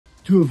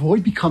to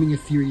avoid becoming a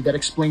theory that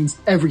explains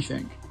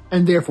everything,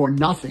 and therefore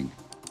nothing.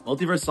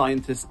 Multiverse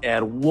scientists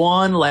add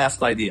one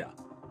last idea.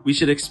 We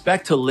should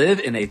expect to live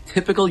in a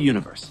typical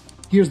universe.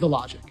 Here's the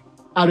logic.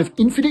 Out of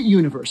infinite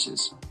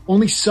universes,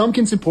 only some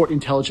can support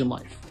intelligent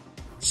life.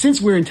 Since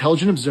we're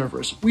intelligent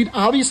observers, we'd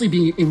obviously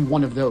be in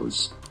one of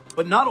those.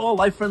 But not all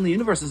life-friendly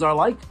universes are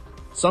alike.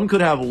 Some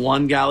could have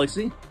one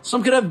galaxy,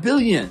 some could have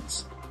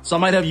billions,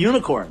 some might have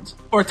unicorns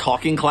or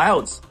talking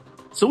clouds.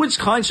 So which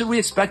kind should we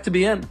expect to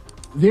be in?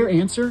 Their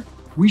answer?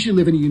 We should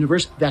live in a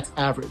universe that's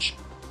average.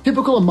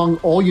 Typical among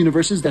all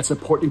universes that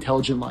support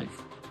intelligent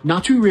life.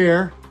 Not too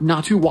rare,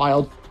 not too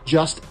wild,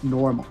 just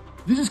normal.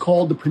 This is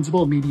called the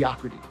principle of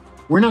mediocrity.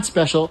 We're not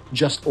special,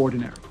 just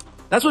ordinary.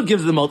 That's what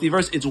gives the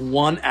multiverse its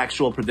one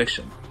actual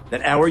prediction,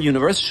 that our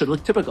universe should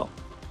look typical.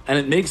 And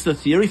it makes the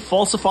theory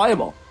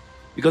falsifiable.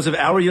 Because if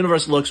our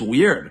universe looks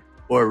weird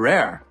or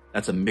rare,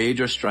 that's a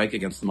major strike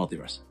against the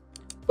multiverse.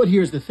 But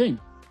here's the thing.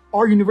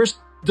 Our universe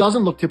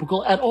doesn't look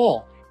typical at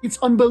all. It's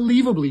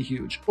unbelievably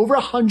huge. Over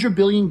 100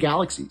 billion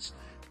galaxies.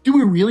 Do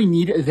we really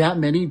need that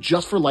many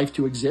just for life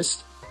to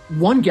exist?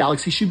 One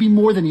galaxy should be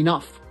more than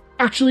enough.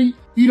 Actually,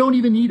 you don't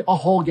even need a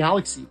whole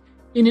galaxy.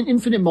 In an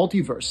infinite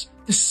multiverse,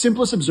 the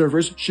simplest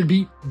observers should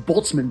be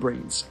Boltzmann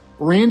brains.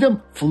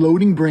 Random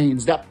floating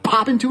brains that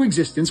pop into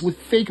existence with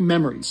fake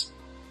memories.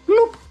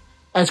 Bloop.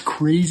 As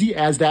crazy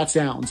as that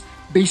sounds,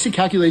 basic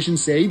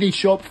calculations say they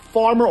show up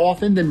far more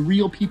often than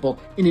real people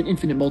in an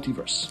infinite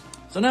multiverse.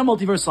 So now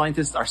multiverse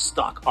scientists are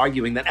stuck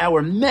arguing that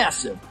our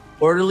massive,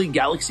 orderly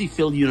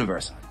galaxy-filled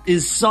universe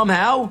is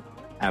somehow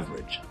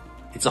average.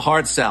 It's a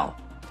hard sell.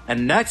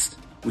 And next,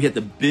 we hit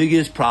the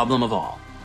biggest problem of all.